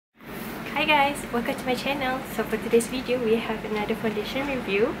Hi guys, welcome to my channel. So for today's video we have another foundation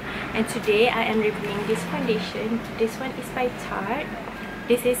review, and today I am reviewing this foundation. This one is by Tarte.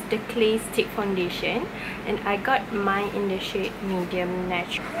 This is the clay stick foundation and I got mine in the shade medium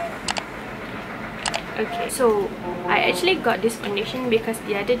natural. Okay, so I actually got this foundation because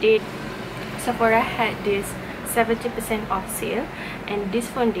the other day Sephora had this 70% off sale, and this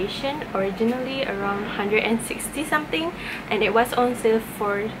foundation originally around 160 something, and it was on sale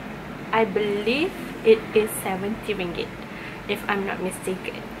for, I believe it is 70 ringgit if I'm not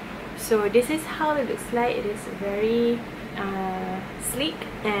mistaken. So this is how it looks like. It is very sleek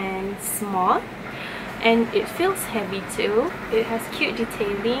and small, and it feels heavy too. It has cute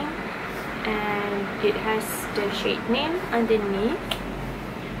detailing and it has the shade name underneath.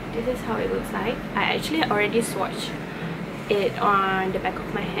 This is how it looks like. I actually already swatched it on the back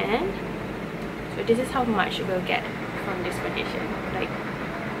of my hand. So this is how much you will get from this foundation.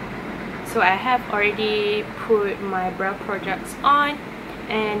 So I have already put my brow products on,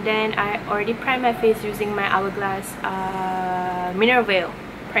 and then I already primed my face using my Hourglass Mineral Veil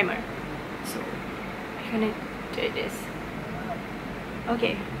primer. So I'm gonna do this.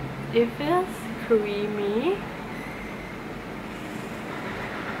 Okay, it feels creamy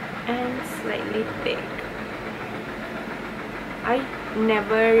and slightly thick. I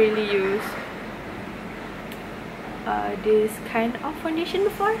never really used this kind of foundation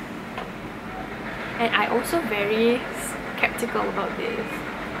before, and I also very skeptical about this.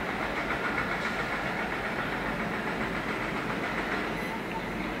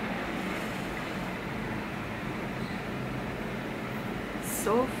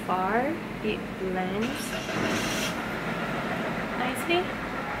 So far it blends nicely.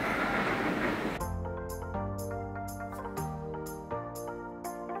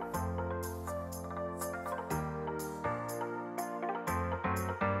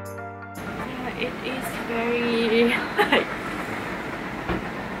 It is very like,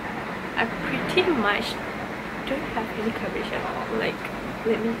 I pretty much don't have any coverage at all. Like,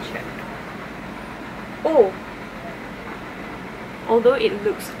 let me check. Oh, although it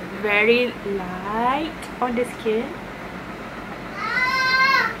looks very light on the skin,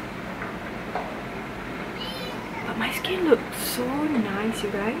 but my skin looks so nice,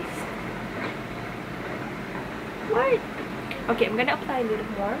 you guys. What? Okay, I'm gonna apply a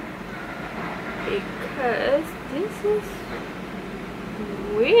little more, because this is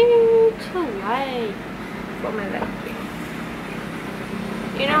way too light for my liking.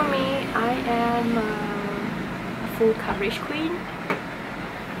 You know me, I am a full coverage queen.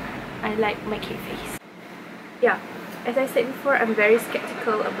 I like my K-face. Yeah, as I said before, I'm very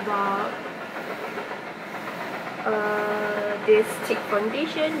skeptical about this stick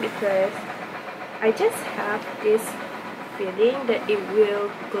foundation because I just have this feeling that it will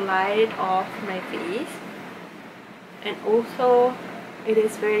glide off my face, and also it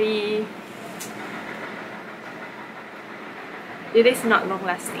is not long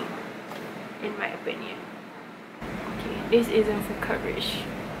lasting in my opinion. Okay, this isn't for coverage.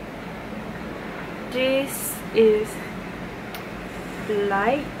 This is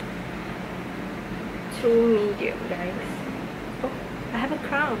light to medium, guys. Oh, I have a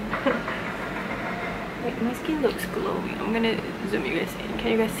crown. Like, my skin looks glowing. I'm gonna zoom you guys in.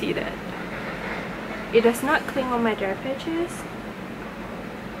 Can you guys see that? It does not cling on my dry patches.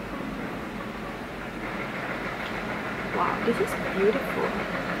 Wow, this is beautiful.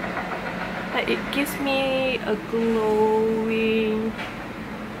 Like, it gives me a glowing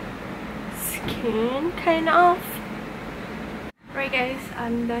skin, kind of. Right guys,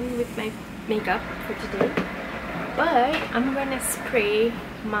 I'm done with my makeup for today. But I'm gonna spray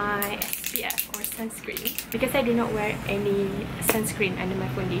my SPF or sunscreen because I do not wear any sunscreen under my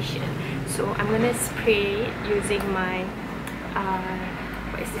foundation. So I'm gonna spray using my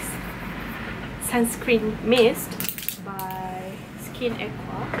what is this? Sunscreen mist by Skin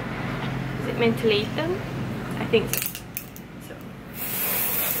Aqua. Is it mentholatum? I think so.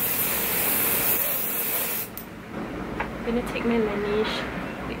 I'm gonna take my Laneige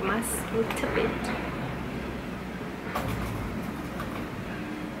lip mask a little bit,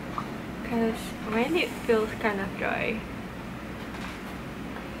 because my lip feels kind of dry.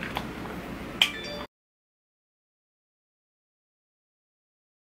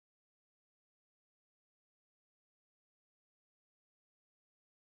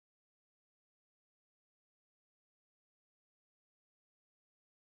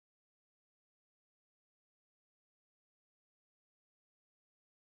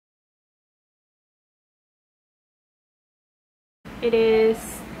 It is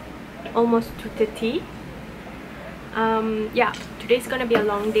almost 2:30. Yeah, today's gonna be a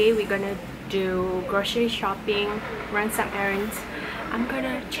long day. We're gonna do grocery shopping, run some errands. I'm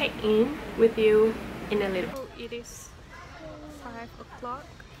gonna check in with you in a little. Oh, it is 5 o'clock.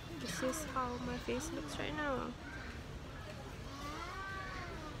 This is how my face looks right now.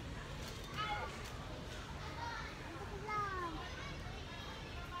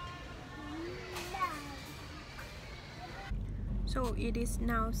 So it is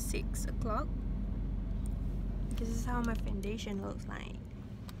now 6 o'clock. This is how my foundation looks like.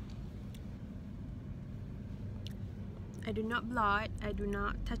 I do not blot, I do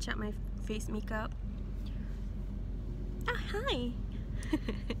not touch up my face makeup. Ah, hi!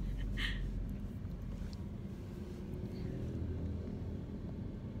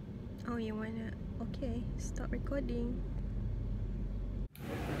 Oh, you wanna... Okay, stop recording.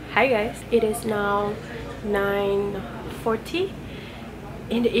 Hi guys, it is now 9:40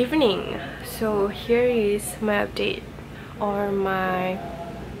 in the evening. So here is my update or my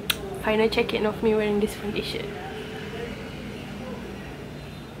final check-in of me wearing this foundation.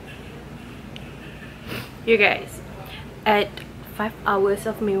 You guys, at 5 hours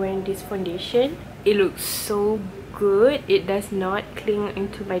of me wearing this foundation, it looks so good. It does not cling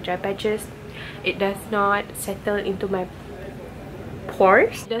into my dry patches. It does not settle into my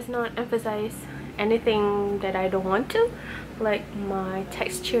pores. It does not emphasize anything that I don't want to, like my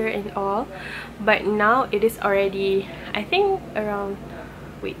texture and all. But now it is already, I think around,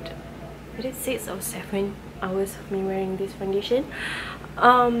 wait, it is 6 or 7 hours of me wearing this foundation.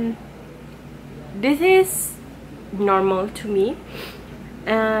 This is normal to me,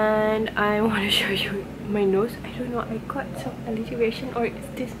 and I want to show you my nose. I don't know, I got some alliteration, or is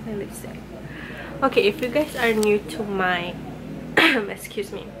this my lipstick? Okay, if you guys are new to my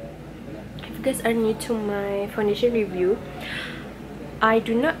excuse me, if you guys are new to my foundation review, I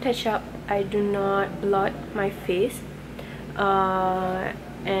do not touch up, I do not blot my face,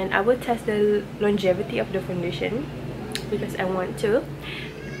 and I will test the longevity of the foundation because I want to.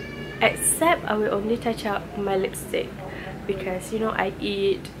 Except I will only touch up my lipstick because, you know, I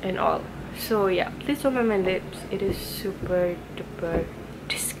eat and all. So yeah, please don't mind my lips. It is super duper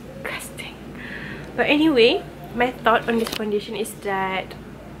disgusting. But anyway, my thought on this foundation is that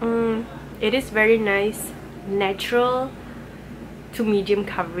it is very nice, natural to medium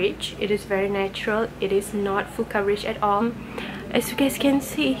coverage. It is very natural. It is not full coverage at all. As you guys can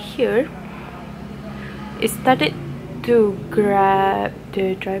see here, it started to grab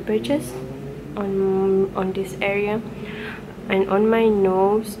the dry patches on this area, and on my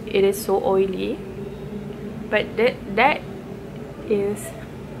nose it is so oily, but that is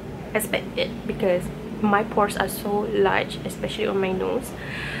expected because my pores are so large, especially on my nose.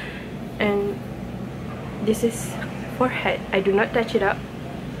 And this is forehead. I do not touch it up.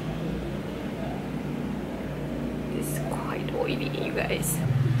 It's quite oily, you guys.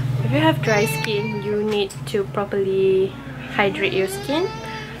 If you have dry skin, you need to properly hydrate your skin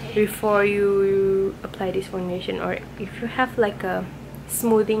before you apply this foundation. Or if you have like a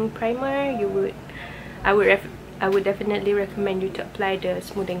smoothing primer, I would definitely recommend you to apply the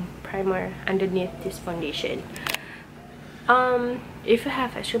smoothing primer underneath this foundation. If you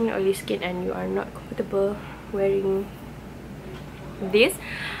have extremely oily skin and you are not comfortable wearing this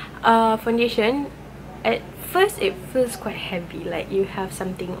foundation, at first it feels quite heavy, like you have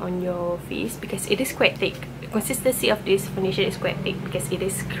something on your face because it is quite thick. The consistency of this foundation is quite thick because it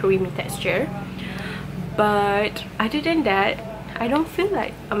is creamy texture. But other than that, I don't feel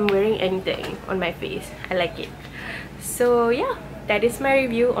like I'm wearing anything on my face. I like it. So yeah, that is my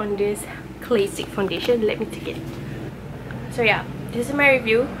review on this classic foundation. Let me take it. So yeah, this is my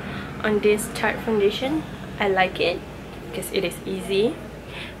review on this Tarte foundation. I like it because it is easy,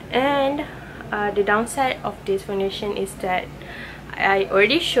 and the downside of this foundation is that I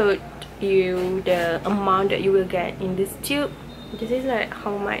already showed you the amount that you will get in this tube. This is like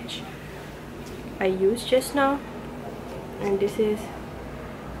how much I used just now, and this is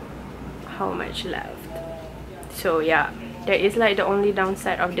how much left. So yeah, that is like the only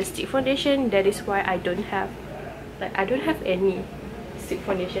downside of the stick foundation. That is why I don't have any stick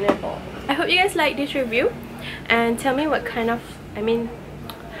foundation at all. I hope you guys like this review, and tell me what kind of,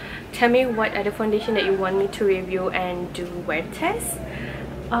 tell me what other foundation that you want me to review and do wear test.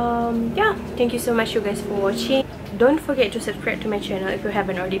 Yeah, thank you so much you guys for watching. Don't forget to subscribe to my channel if you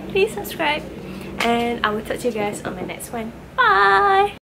haven't already. Please subscribe, and I will talk to you guys on my next one. Bye.